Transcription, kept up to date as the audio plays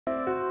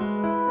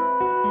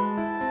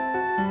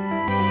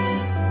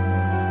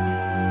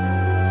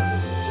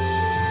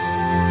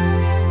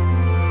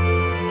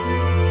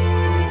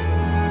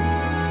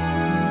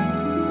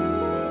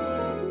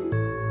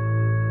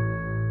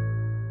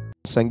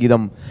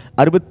சங்கீதம்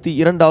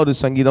 62வது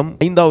சங்கீதம்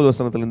 5வது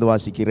வசனத்திலிருந்து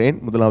வாசிக்கிறேன்.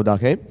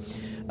 முதலாவதாக,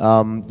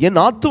 என்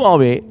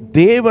ஆத்துமாவே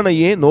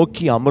தேவனையே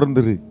நோக்கி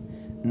அமர்ந்திரு,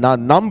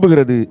 நான்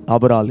நம்புகிறது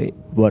அவராலே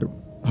வரும்.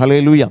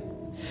 ஹல்லேலூயா.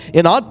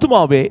 என்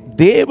ஆத்துமாவே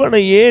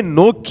தேவனையே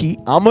நோக்கி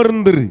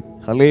அமர்ந்திரு.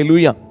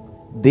 ஹல்லேலூயா.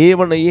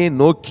 தேவனையே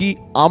நோக்கி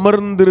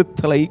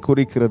அமர்ந்திருத்தலை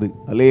குறிக்கிறது.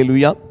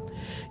 ஹல்லேலூயா.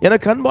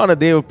 எனக்கு அன்பான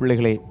தேவ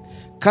பிள்ளைகளே,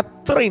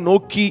 கர்த்தரை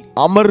நோக்கி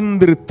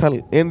அமர்ந்திருத்தல்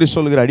என்று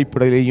சொல்கிற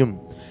அடிப்படையிலேயும்,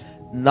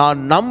 நான்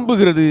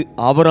நம்புகிறது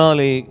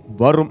அவராலே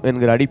வரும்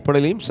என்கிற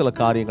அடிப்படையிலையும் சில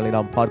காரியங்களை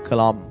நாம்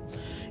பார்க்கலாம்.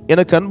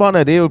 எனக்கு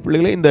அன்பான தேவ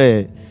பிள்ளைகளே, இந்த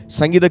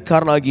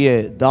சங்கீதக்காரனாகிய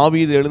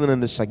தாவீது எழுதின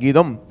இந்த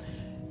சங்கீதம்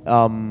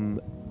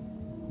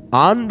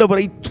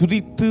ஆண்டவரை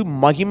துதித்து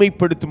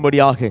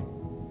மகிமைப்படுத்தும்படியாக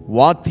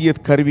வாத்திய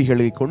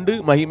கருவிகளை கொண்டு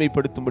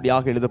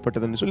மகிமைப்படுத்தும்படியாக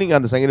எழுதப்பட்டது என்று சொல்லி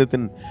அந்த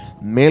சங்கீதத்தின்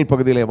மேல்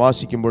பகுதியில்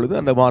வாசிக்கும் பொழுது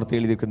அந்த வார்த்தை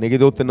எழுதியிருக்க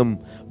நெகிதோத் என்னும்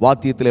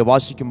வாத்தியத்தில்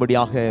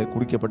வாசிக்கும்படியாக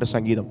குறிக்கப்பட்ட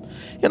சங்கீதம்.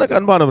 எனக்கு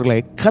அன்பானவர்களே,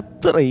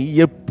 கர்த்தரை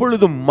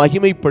எப்பொழுதும்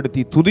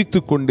மகிமைப்படுத்தி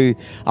துதித்து கொண்டு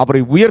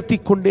அவரை உயர்த்தி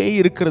கொண்டே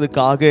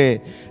இருக்கிறதுக்காக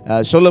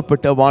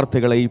சொல்லப்பட்ட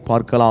வார்த்தைகளை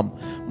பார்க்கலாம்.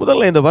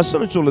 முதல்ல இந்த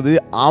வசனம் சொல்லுது,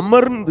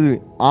 அமர்ந்து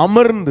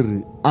அமர்ந்திரு,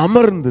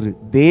 அமர்ந்திரு,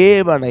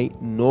 தேவனை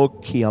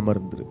நோக்கி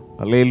அமர்ந்திரு.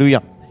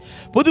 அல்லேலூயா.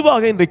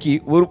 பொதுவாக இன்றைக்கு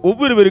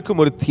ஒவ்வொருவருக்கும்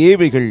ஒரு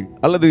தேவைகள்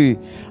அல்லது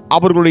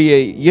அவர்களுடைய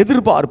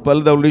எதிர்பார்ப்பு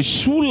அல்லது அவர்களுடைய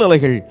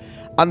சூழ்நிலைகள்,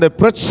 அந்த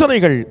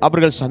பிரச்சனைகள்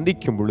அவர்கள்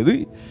சந்திக்கும் பொழுது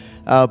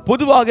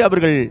பொதுவாக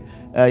அவர்கள்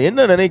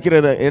என்ன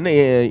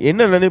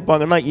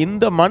நினைப்பாங்கன்னா,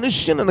 இந்த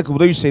மனுஷன் எனக்கு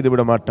உதவி செய்து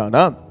விட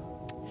மாட்டானா,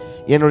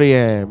 என்னுடைய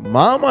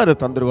மாமா அதை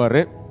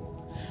தந்துடுவார்,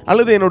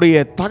 அல்லது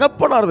என்னுடைய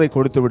தகப்பனார் அதை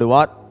கொடுத்து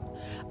விடுவார்,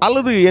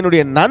 அல்லது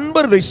என்னுடைய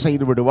நண்பர் இதை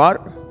செய்து விடுவார்,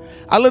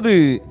 அல்லது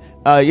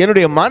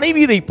என்னுடைய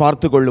மனைவி இதை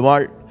பார்த்து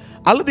கொள்வாள்,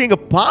 அல்லது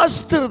எங்கள்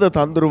பாஸ்டர் இதை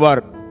தந்துடுவார்.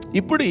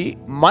 இப்படி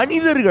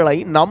மனிதர்களை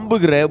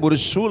நம்புகிற ஒரு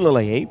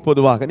சூழ்நிலையை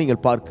பொதுவாக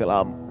நீங்கள்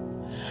பார்க்கலாம்.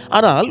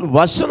 ஆனால்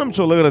வசனம்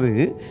சொல்லுகிறது,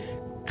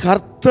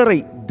 கர்த்தரை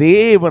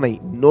தேவனை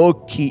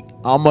நோக்கி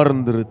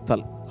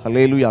அமர்ந்திருத்தல்.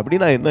 ஹல்லேலூயா.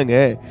 அப்படின்னா என்னங்க?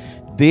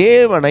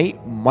 தேவனை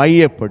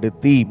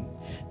மையப்படுத்தி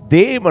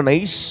தேவனை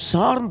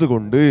சார்ந்து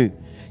கொண்டு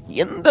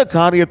எந்த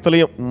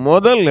காரியத்திலையும்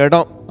முதல்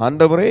இடம்,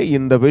 ஆண்டவரே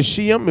இந்த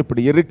விஷயம்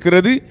இப்படி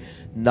இருக்கிறது,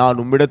 நான்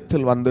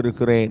உம்மிடத்தில்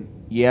வந்திருக்கிறேன்,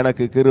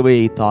 எனக்கு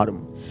கிருபையை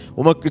தாரும்,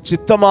 உமக்கு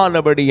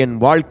சித்தமானபடி என்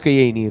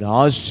வாழ்க்கையை நீர்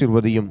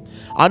ஆசீர்வதியும்,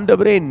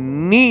 ஆண்டவரே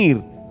நீர்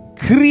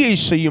கிரியை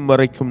செய்யும்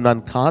வரைக்கும்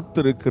நான்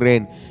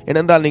காத்திருக்கிறேன்.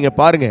 ஏனென்றால் நீங்க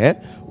பாருங்க,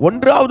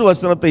 1வது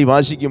வசனத்தை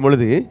வாசிக்கும்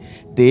பொழுது,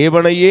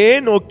 தேவனையே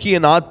நோக்கி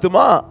என்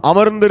ஆத்துமா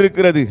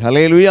அமர்ந்திருக்கிறது.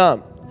 ஹல்லேலூயா.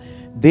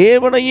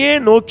 தேவனையே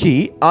நோக்கி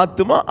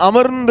ஆத்துமா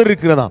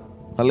அமர்ந்திருக்கிறதா.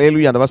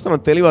 ஹல்லேலூயா. அந்த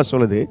வசனம் தெளிவா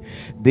சொல்லுது,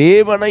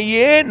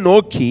 தேவனையே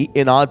நோக்கி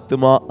என்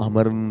ஆத்துமா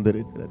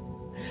அமர்ந்திருக்கிறது,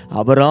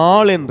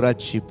 அவரால் என்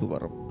ரட்சிப்பு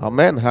வரும்.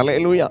 ஆமென்.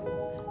 ஹல்லேலூயா.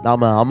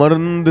 நாம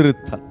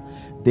அமர்ந்திருத்தல்,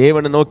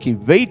 தேவனை நோக்கி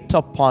வெயிட்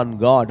அப்பான்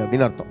காட்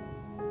அப்படின்னு அர்த்தம்.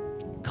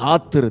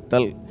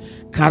 காத்திருத்தல்.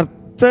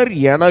 கர்த்தர்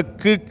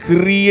எனக்கு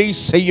கிரியை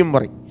செய்யும்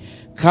வரை,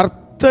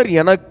 கர்த்தர்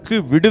எனக்கு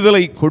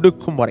விடுதலை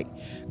கொடுக்கும் வரை,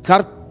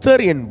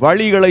 கர்த்தர் என்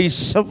வழிகளை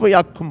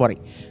செவ்வையாக்கும் வரை,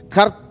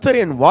 கர்த்தர்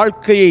என்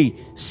வாழ்க்கையை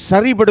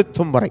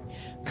சரிபடுத்தும் வரை,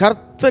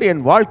 கர்த்தர்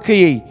என்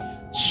வாழ்க்கையை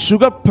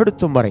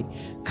சுகப்படுத்தும் வரை,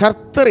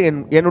 கர்த்தர்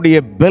என்னுடைய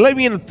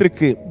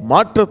பலவீனத்திற்கு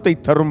மாற்றத்தை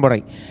தரும் வரை,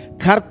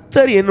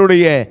 கர்த்தர்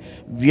என்னுடைய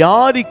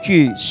வியாதிக்கு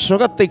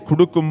சுகத்தை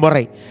கொடுக்கும்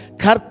வரை,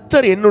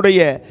 கர்த்தர் என்னுடைய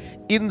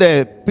இந்த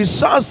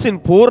பிசாசின்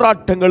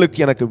போராட்டங்களுக்கு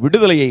எனக்கு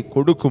விடுதலையை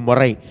கொடுக்கும்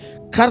வரை,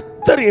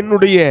 கர்த்தர்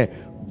என்னுடைய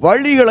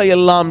வழிகளை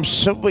எல்லாம்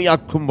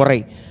செவ்வையாக்கும் வரை,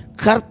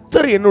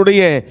 கர்த்தர்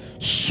என்னுடைய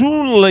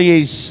சூழ்நிலையை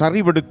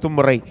சரிபடுத்தும்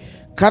வரை,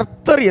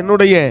 கர்த்தர்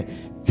என்னுடைய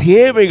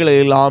தேவைகளை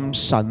எல்லாம்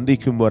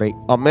சந்திக்கும் வரை,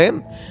 ஆமென்,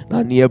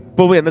 நான்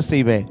எப்பவும் என்ன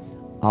செய்வேன்?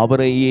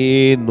 அவரையே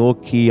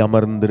நோக்கி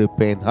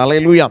அமர்ந்திருப்பேன்.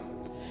 ஹல்லேலூயா.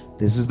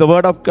 This is the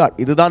word of God.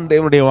 இதுதான்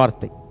தேவனுடைய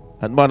வார்த்தை.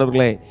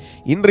 அன்பானவர்களே,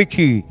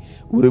 இன்றைக்கு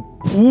ஒரு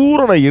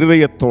பூரண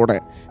இருதயத்தோட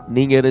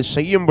நீங்க இதை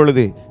செய்யும்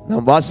பொழுது,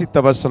 நான்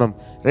வாசித்த வசனம்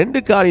 2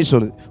 காரியம்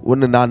சொல்லுது.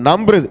 ஒன்று, நான்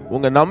நம்புறது,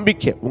 உங்க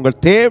நம்பிக்கை, உங்கள்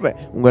தேவை,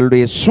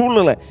 உங்களுடைய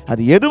சூழ்நிலை,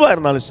 அது எதுவா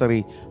இருந்தாலும் சரி,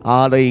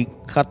 அதை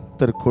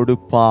கர்த்தர்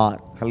கொடுப்பார்.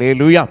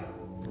 ஹல்லேலூயா.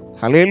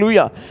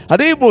 ஹல்லேலூயா.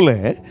 அதே போல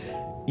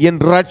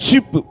என்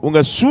ரட்சிப்பு, உங்க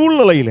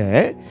சூழ்நிலையில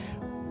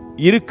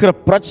இருக்கிற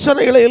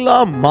பிரச்சனைகளை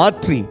எல்லாம்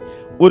மாற்றி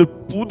ஒரு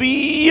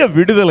புதிய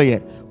விடுதலையை,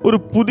 ஒரு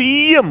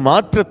புதிய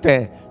மாற்றத்தை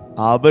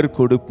அவர்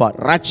கொடுப்பார்.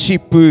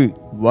 ரட்சிப்பு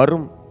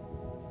வரும்,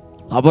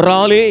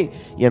 அவராலே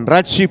என்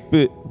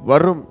ரட்சிப்பு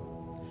வரும்.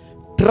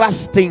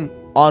 Trusting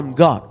on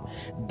God.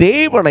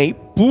 தேவனை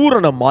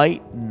பூரணமாய்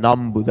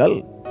நம்புதல்,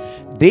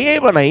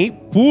 தேவனை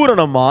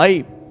பூரணமாய்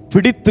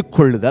பிடித்துக்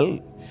கொள்ளுதல்,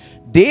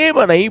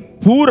 தேவனை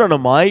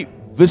பூரணமாய்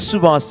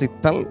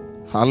விசுவாசித்தல்.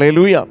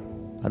 ஹல்லேலூயா.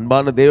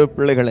 அன்பான தேவ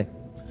பிள்ளைகளே,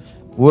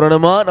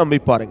 பூரணமா நம்பி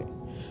பாருங்க,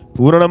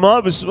 பூரணமா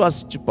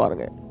விசுவாசிச்சு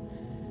பாருங்க.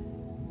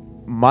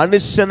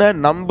 மனுஷனை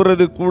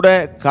நம்புறது கூட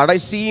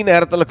கடைசி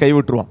நேரத்தில்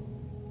கைவிட்டுருவான்.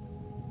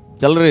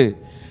 சிலரு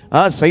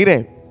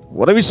செய்கிறேன்,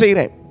 உதவி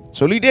செய்கிறேன்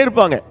சொல்லிகிட்டே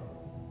இருப்பாங்க,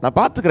 நான்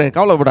பார்த்துக்கிறேன்,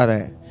 கவலைப்படாத,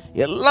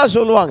 எல்லாம்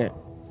சொல்லுவாங்க.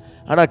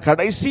 ஆனால்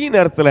கடைசி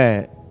நேரத்தில்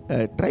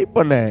ட்ரை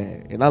பண்ண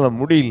என்னால்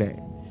முடியல,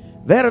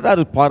 வேற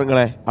ஏதாவது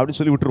பாருங்களேன் அப்படின்னு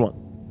சொல்லி விட்டுருவான்.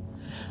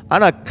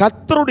 ஆனால்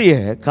கர்த்தருடைய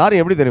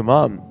காரியம் எப்படி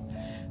தெரியுமா?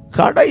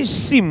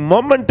 கடைசி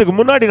மொமெண்ட்டுக்கு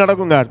முன்னாடி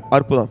நடக்குங்க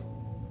அற்புதம்.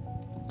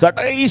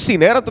 கடைசி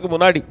நேரத்துக்கு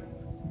முன்னாடி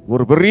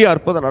ஒரு பெரிய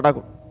அற்புதம்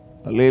நடக்கும்.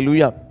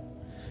 ஹல்லேலூயா,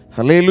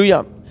 ஹல்லேலூயா.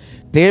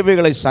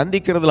 தேவைகளை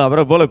சந்திக்கிறதுல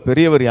அவரை போல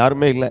பெரியவர்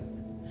யாருமே இல்லை.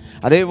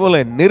 அதே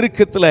போல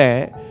நெருக்கத்தில்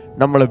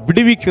நம்மளை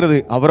விடுவிக்கிறது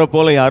அவரை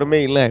போல யாருமே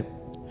இல்லை.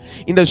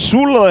 இந்த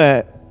சூழ்நிலை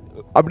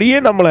அப்படியே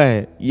நம்மளை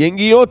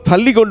எங்கேயோ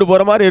தள்ளி கொண்டு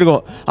போகிற மாதிரி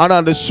இருக்கும். ஆனால்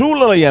அந்த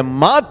சூழ்நிலையை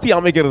மாற்றி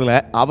அமைக்கிறதுல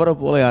அவரை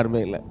போல யாருமே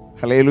இல்லை.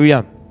 ஹல்லேலூயா.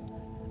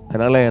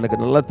 அதனால் எனக்கு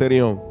நல்லா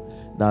தெரியும்,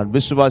 நான்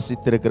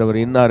விசுவாசித்திருக்கிறவர்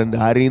இன்னார் என்று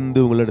அறிந்து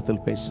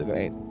உங்களிடத்தில்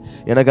பேசுகிறேன்.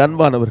 எனக்கு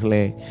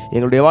அன்பானவர்களே,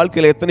 எங்களுடைய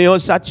வாழ்க்கையில் எத்தனையோ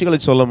சாட்சிகளை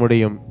சொல்ல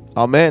முடியும்.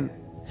 ஆமென்,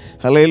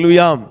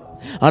 ஹல்லேலூயா.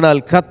 ஆனால்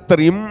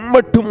கர்த்தர்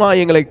இம்மட்டுமா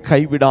எங்களை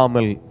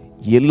கைவிடாமல்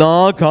எல்லா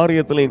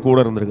காரியத்திலையும் கூட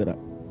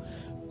இருந்திருக்கிறார்.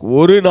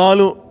 ஒரு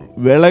நாளும்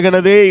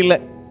விலகினதே இல்லை,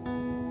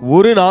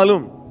 ஒரு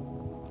நாளும்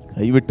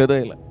கைவிட்டதே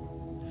இல்லை.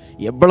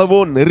 எவ்வளவோ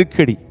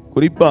நெருக்கடி,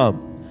 குறிப்பா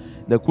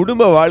இந்த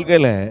குடும்ப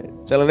வாழ்க்கையில்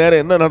சில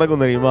நேரம் என்ன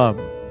நடக்கும் தெரியுமா?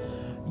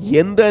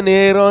 எந்த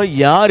நேரம்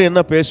யார் என்ன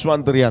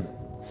பேசுவான்னு தெரியாது,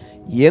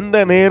 எந்த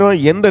நேரம்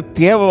எந்த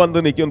தேவை வந்து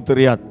நிற்கும்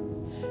தெரியாது.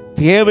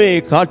 தேவையை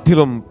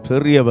காட்டிலும்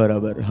பெரியவர்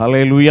அவர்.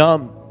 ஹல்லேலூயா.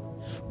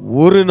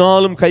 ஒரு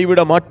நாளும்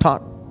கைவிட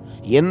மாட்டார்,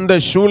 எந்த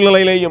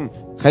சூழ்நிலையிலையும்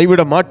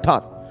கைவிட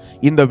மாட்டார்.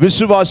 இந்த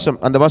விசுவாசம்,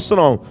 அந்த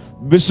வசனம்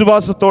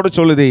விசுவாசத்தோடு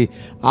சொல்லுது,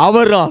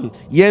 அவரால்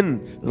என்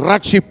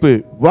ரட்சிப்பு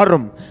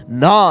வரும்,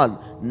 நான்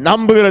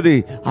நம்புகிறது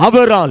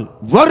அவரால்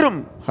வரும்.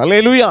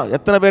 ஹல்லேலூயா.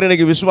 எத்தனை பேர்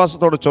இன்னைக்கு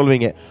விசுவாசத்தோடு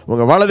சொல்வீங்க?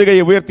 உங்க வலது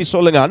கையை உயர்த்தி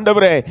சொல்லுங்க,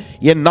 ஆண்டவரே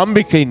என்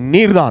நம்பிக்கை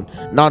நீர்தான்,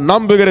 நான்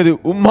நம்புகிறது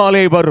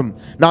உம்மாலே வரும்,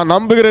 நான்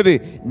நம்புகிறது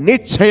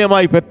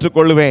நிச்சயமாய்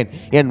பெற்றுக்கொள்வேன்.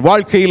 என்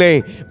வாழ்க்கையிலே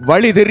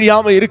வழி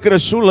தெரியாமல் இருக்கிற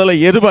சூழ்நிலை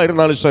எதுவாக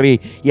இருந்தாலும் சரி,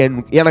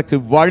 எனக்கு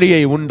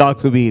வழியை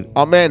உண்டாக்குவீர்.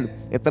 ஆமென்.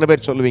 எத்தனை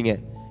பேர் சொல்லுவீங்க?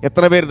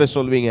 எத்தனை பேர் இதை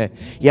சொல்வீங்க?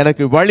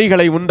 எனக்கு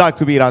வழிகளை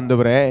உண்டாக்குவீர்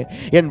ஆண்டவரே,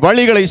 என்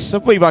வழிகளை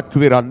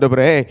செவ்வைவாக்குவீர்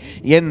ஆண்டவரே,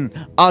 என்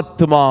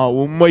ஆத்மா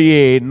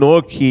உம்மையே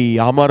நோக்கி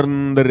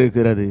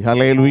அமர்ந்திருக்கிறது.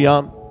 ஹல்லேலூயா,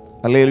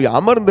 ஹல்லேலூயா.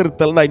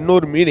 அமர்ந்திருத்தல்னா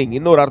இன்னொரு மீனிங்,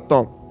 இன்னொரு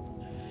அர்த்தம்,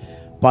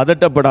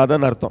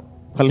 பதட்டப்படாதன்னு அர்த்தம்.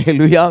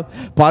 ஹல்லேலூயா.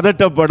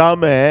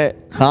 பதட்டப்படாம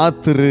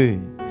காத்துரு,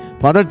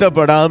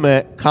 பதட்டப்படாம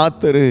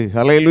காத்துரு.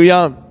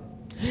 ஹல்லேலூயா.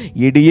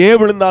 இடியே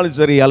விழுந்தாலும்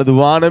சரி, அல்லது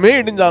வானமே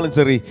இடிஞ்சாலும்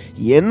சரி,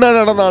 என்ன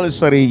நடந்தாலும்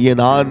சரி,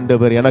 என்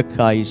ஆண்டவர்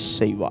எனக்காய்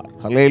செய்வார்.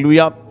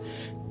 ஹல்லேலூயா.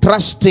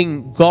 ட்ரஸ்டிங்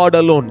காட்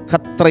அலோன்,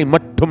 கர்த்தரை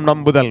மட்டும்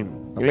நம்புதல்.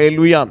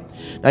 ஹல்லேலூயா.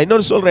 நான்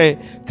இன்னொரு சொல்றேன்,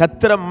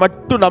 கர்த்தரை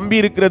மட்டும்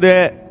நம்பி இருக்கிறத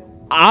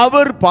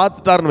அவர்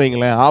பார்த்துட்டாருன்னு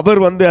வைங்களேன்,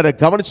 அவர் அதை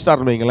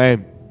கவனிச்சுட்டாருன்னு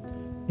வைங்களேன்,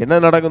 என்ன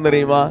நடக்கும்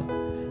தெரியுமா?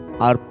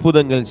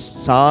 அற்புதங்கள்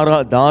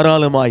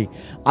தாராளமாய்,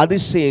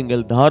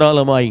 அதிசயங்கள்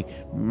தாராளமாய்,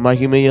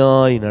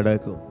 மகிமையாய்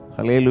நடக்கும்.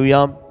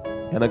 ஹல்லேலூயா.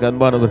 எனக்கு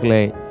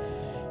அன்பானவர்களே,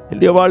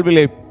 என்னுடைய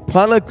வாழ்விலே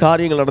பல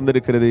காரியங்கள்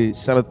நடந்திருக்கிறது.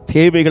 சில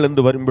தேவைகள்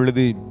என்று வரும்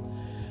பொழுது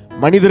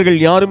மனிதர்கள்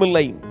யாரும்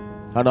இல்லை,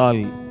 ஆனால்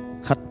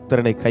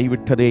கர்த்தரை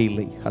கைவிட்டதே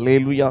இல்லை.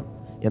 ஹல்லேலூயா.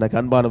 எனக்கு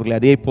அன்பானவர்களே,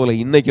 அதே போல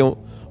இன்னைக்கும்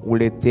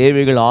உங்களுடைய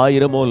தேவைகள்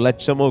 1000மோ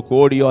லட்சமோ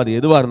கோடியோ அது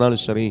எதுவாக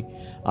இருந்தாலும் சரி,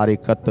 அதை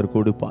கர்த்தர்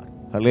கொடுப்பார்.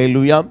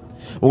 ஹல்லேலூயா.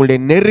 உங்களுடைய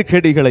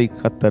நெருக்கடிகளை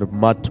கர்த்தர்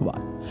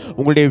மாற்றுவார்,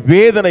 உங்களுடைய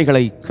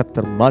வேதனைகளை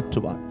கர்த்தர்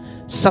மாற்றுவார்,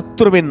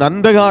 சத்துருவின்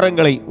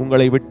அந்தகாரங்களை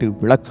உங்களை விட்டு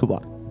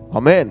விலக்குவார்.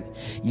 ஆமென்.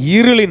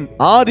 இருளின்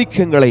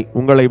ஆதிக்கங்களை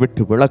உங்களை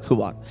விட்டு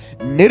விலக்குவார்,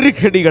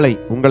 நெருக்கடிகளை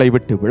உங்களை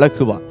விட்டு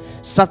விலக்குவார்,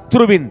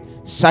 சத்ருவின்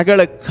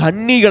சகல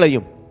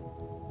கண்ணிகளையும்.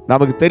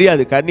 நமக்கு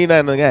தெரியாது கண்ணினா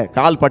என்னங்க,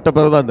 கால் பட்ட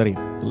பிறகுதான்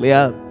தெரியும்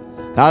இல்லையா?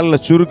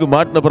 காலில் சுருக்கு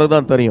மாட்டின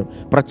பிறகுதான் தெரியும்,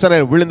 பிரச்சனை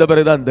விழுந்த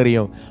பிறகுதான்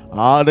தெரியும்.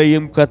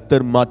 ஆதையும்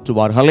கர்த்தர்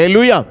மாற்றுவார்.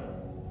 ஹல்லேலூயா.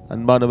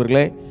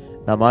 அன்பானவர்களே,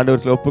 நாம்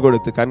ஆண்டவருக்கு ஒப்பு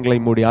கொடுத்து கண்களை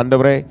மூடி,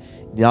 ஆண்டவரே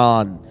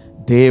நான்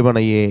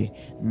தேவனையே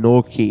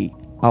நோக்கி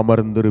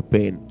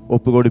அமர்ந்திருப்பேன்.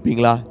 ஒப்பு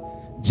கொடுப்பீங்களா?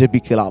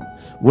 ஜெபிக்கலாம்.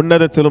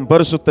 உன்னதத்திலும்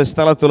பரிசுத்த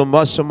ஸ்தலத்திலும்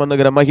வாசம்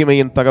பண்ணுகிற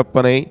மகிமையின்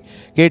தகப்பனை,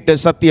 கேட்ட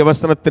சத்திய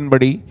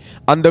வசனத்தின்படி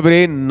ஆண்டவரே,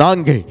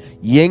 நாங்கள்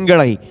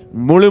எங்களை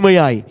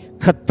முழுமையாய்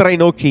கர்த்தரை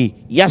நோக்கி,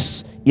 எஸ்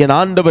என்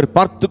ஆண்டவர்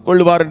பார்த்து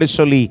கொள்வார் என்று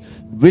சொல்லி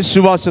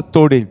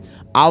விசுவாசத்தோடு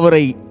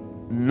அவரை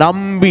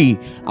நம்பி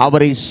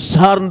அவரை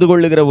சார்ந்து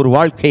கொள்ளுகிற ஒரு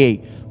வாழ்க்கையை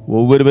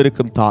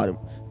ஒவ்வொருவருக்கும் தாரும்.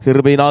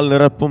 கிருபையினால்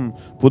நிரப்பும்,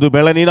 புது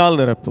பலனினால்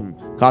நிரப்பும்,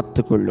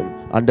 காத்துக்கொள்ளும்.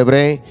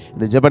 ஆண்டவரே,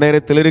 இந்த ஜெப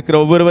நேரத்தில் இருக்கிற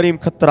ஒவ்வொருவரையும்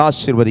கர்த்தர்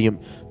ஆசீர்வதியும்.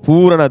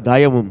 பூரண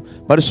தயவும்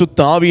பரிசுத்த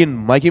ஆவியின்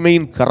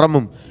மகிமையின்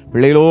கரமும்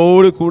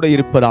பிள்ளைகளோடு கூட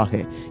இருப்பதாக.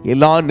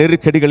 எல்லா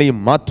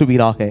நெருக்கடிகளையும்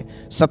மாற்றுவீராக.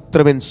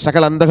 சத்ருவின்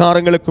சகல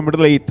அந்தகாரங்களுக்கும்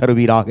விடுதலை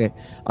தருவீராக.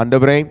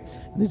 ஆண்டவரே,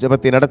 இந்த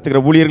ஜெபத்தை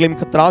நடத்துகிற ஊழியர்களையும்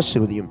கர்த்தர்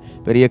ஆசீர்வதியும்,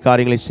 பெரிய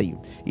காரியங்களை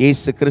செய்யும்.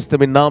 இயேசு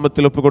கிறிஸ்துவின்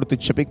நாமத்தில் ஒப்பு கொடுத்து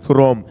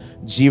ஜெபிக்கிறோம்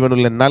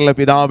ஜீவனுள்ள நல்ல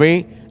பிதாவே.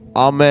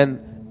 ஆமென்,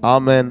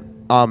 ஆமென்,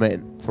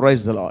 ஆமென்.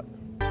 Praise the Lord.